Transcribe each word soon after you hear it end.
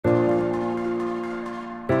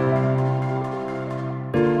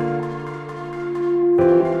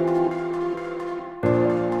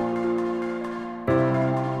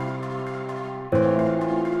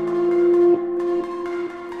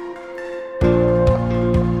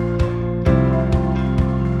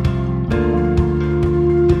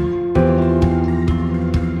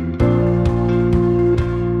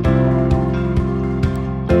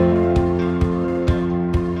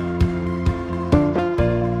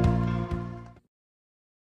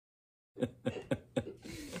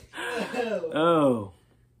Oh.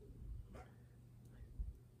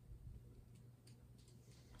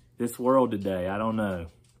 This world today, I don't know.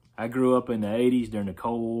 I grew up in the 80s during the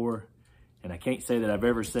Cold War, and I can't say that I've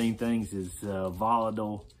ever seen things as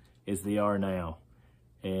volatile as they are now.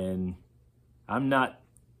 And I'm not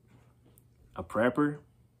a prepper,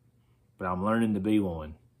 but I'm learning to be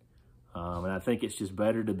one. And I think it's just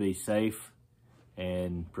better to be safe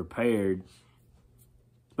and prepared.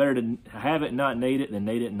 It's better to have it and not need it than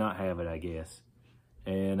need it and not have it, I guess.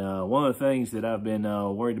 And one of the things that I've been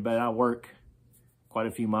worried about, I work quite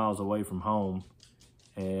a few miles away from home.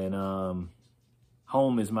 And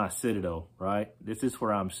home is my citadel, right? This is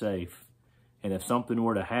where I'm safe. And if something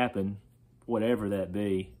were to happen, whatever that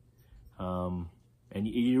be, and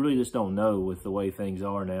you really just don't know with the way things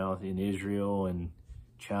are now in Israel and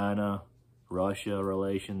China, Russia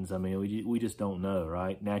relations. I mean, we just don't know,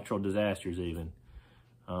 right? Natural disasters even.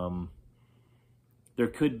 There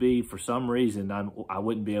could be, for some reason, I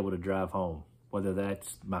wouldn't be able to drive home. Whether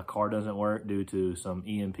that's my car doesn't work due to some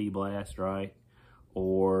EMP blast, right?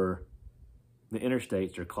 Or the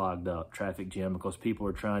interstates are clogged up, traffic jam, because people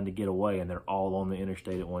are trying to get away and they're all on the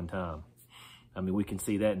interstate at one time. I mean, we can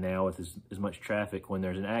see that now with as much traffic when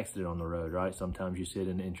there's an accident on the road, right? Sometimes you sit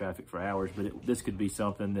in traffic for hours, but this could be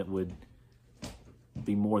something that would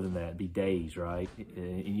be more than that, be days, right?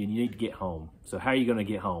 And you need to get home. So how are you gonna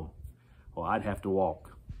get home? Well, I'd have to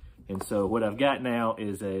walk. And so what I've got now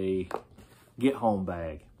is a get home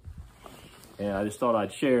bag. And I just thought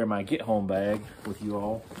I'd share my get home bag with you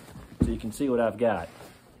all so you can see what I've got.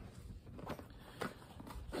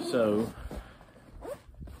 So,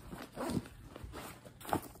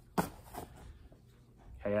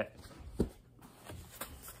 hat,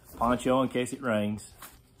 poncho in case it rains.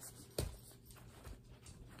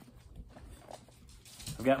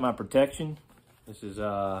 I've got my protection. This is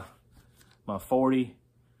my 40.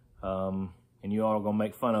 And you all are gonna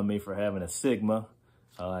make fun of me for having a Sigma,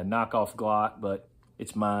 knockoff Glock, but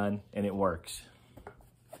it's mine and it works.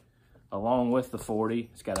 Along with the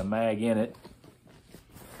 40, it's got a mag in it.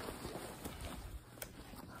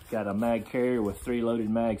 I've got a mag carrier with 3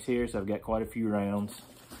 loaded mags here, so I've got quite a few rounds.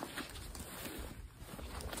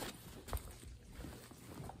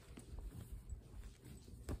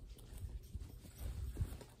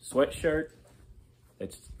 Sweatshirt,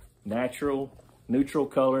 it's natural, neutral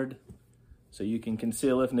colored, so you can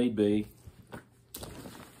conceal if need be.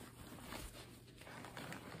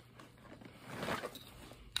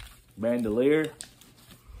 Bandolier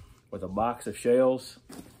with a box of shells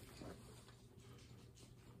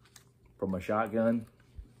for my shotgun.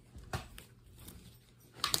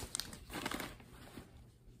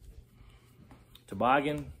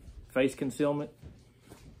 Toboggan, face concealment.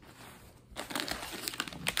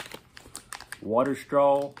 Water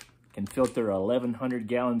straw, can filter 1,100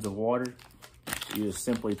 gallons of water. You just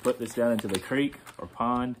simply put this down into the creek or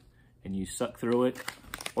pond and you suck through it.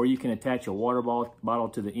 Or you can attach a water bottle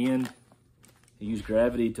to the end and use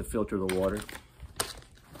gravity to filter the water.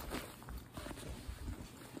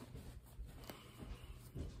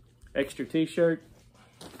 Extra t-shirt.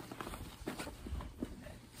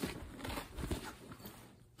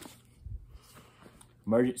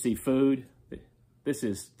 Emergency food. This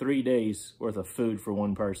is 3 days worth of food for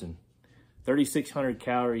one person. 3,600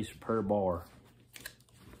 calories per bar.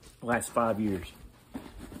 Last 5 years.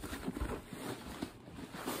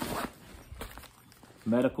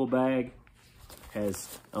 Medical bag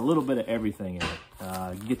has a little bit of everything in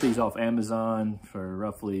it. You get these off Amazon for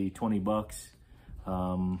roughly 20 bucks.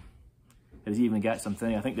 It's even got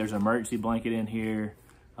something, I think there's an emergency blanket in here,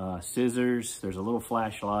 scissors, there's a little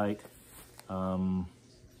flashlight, one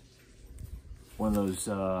of those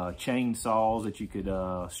chain saws that you could,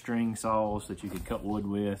 string saws that you could cut wood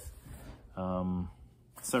with.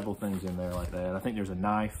 Several things in there like that. I think there's a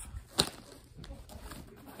knife.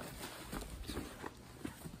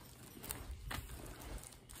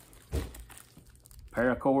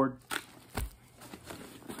 Paracord.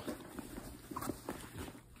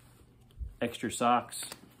 Extra socks.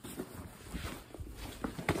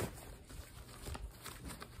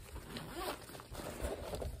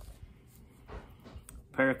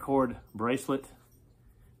 Paracord bracelet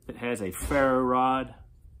that has a ferro rod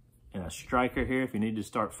and a striker here if you need to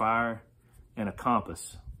start fire, and a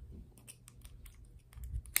compass.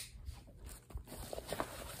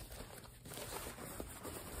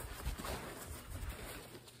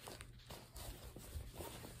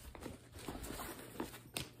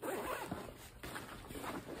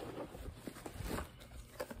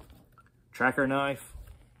 Tracker knife.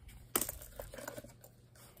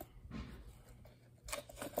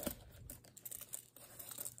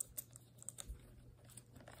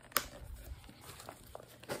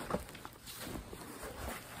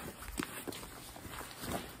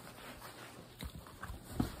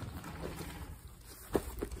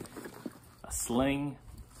 sling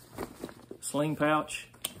pouch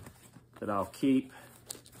that I'll keep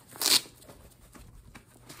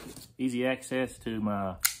easy access to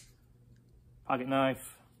my pocket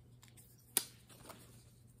knife,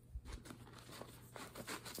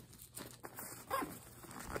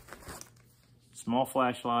 small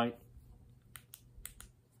flashlight,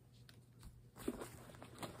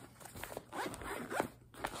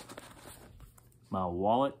 my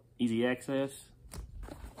wallet, easy access,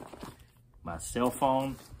 my cell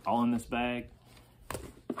phone, all in this bag,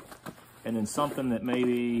 and then something that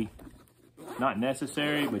maybe not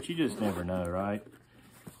necessary, but you just never know, right?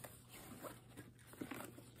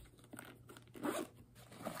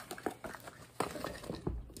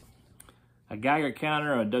 A Geiger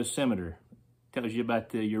counter or a dosimeter tells you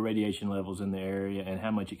about your radiation levels in the area and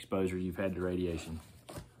how much exposure you've had to radiation.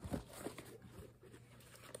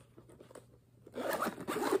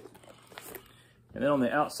 And then on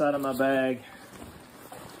the outside of my bag,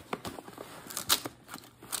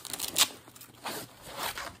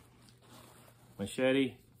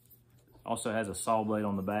 machete, also has a saw blade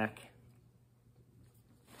on the back.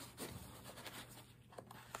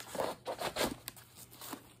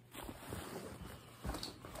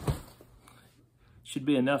 Should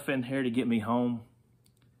be enough in here to get me home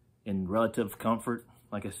in relative comfort.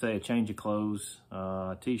 Like I say, a change of clothes,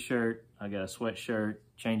 a t-shirt, I got a sweatshirt,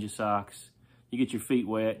 change of socks. You get your feet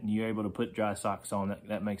wet and you're able to put dry socks on,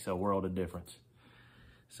 that makes a world of difference.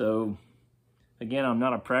 So again, I'm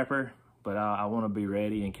not a prepper, but I want to be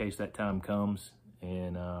ready in case that time comes.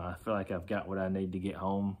 And I feel like I've got what I need to get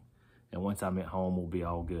home. And once I'm at home, we'll be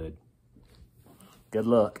all good. Good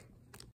luck.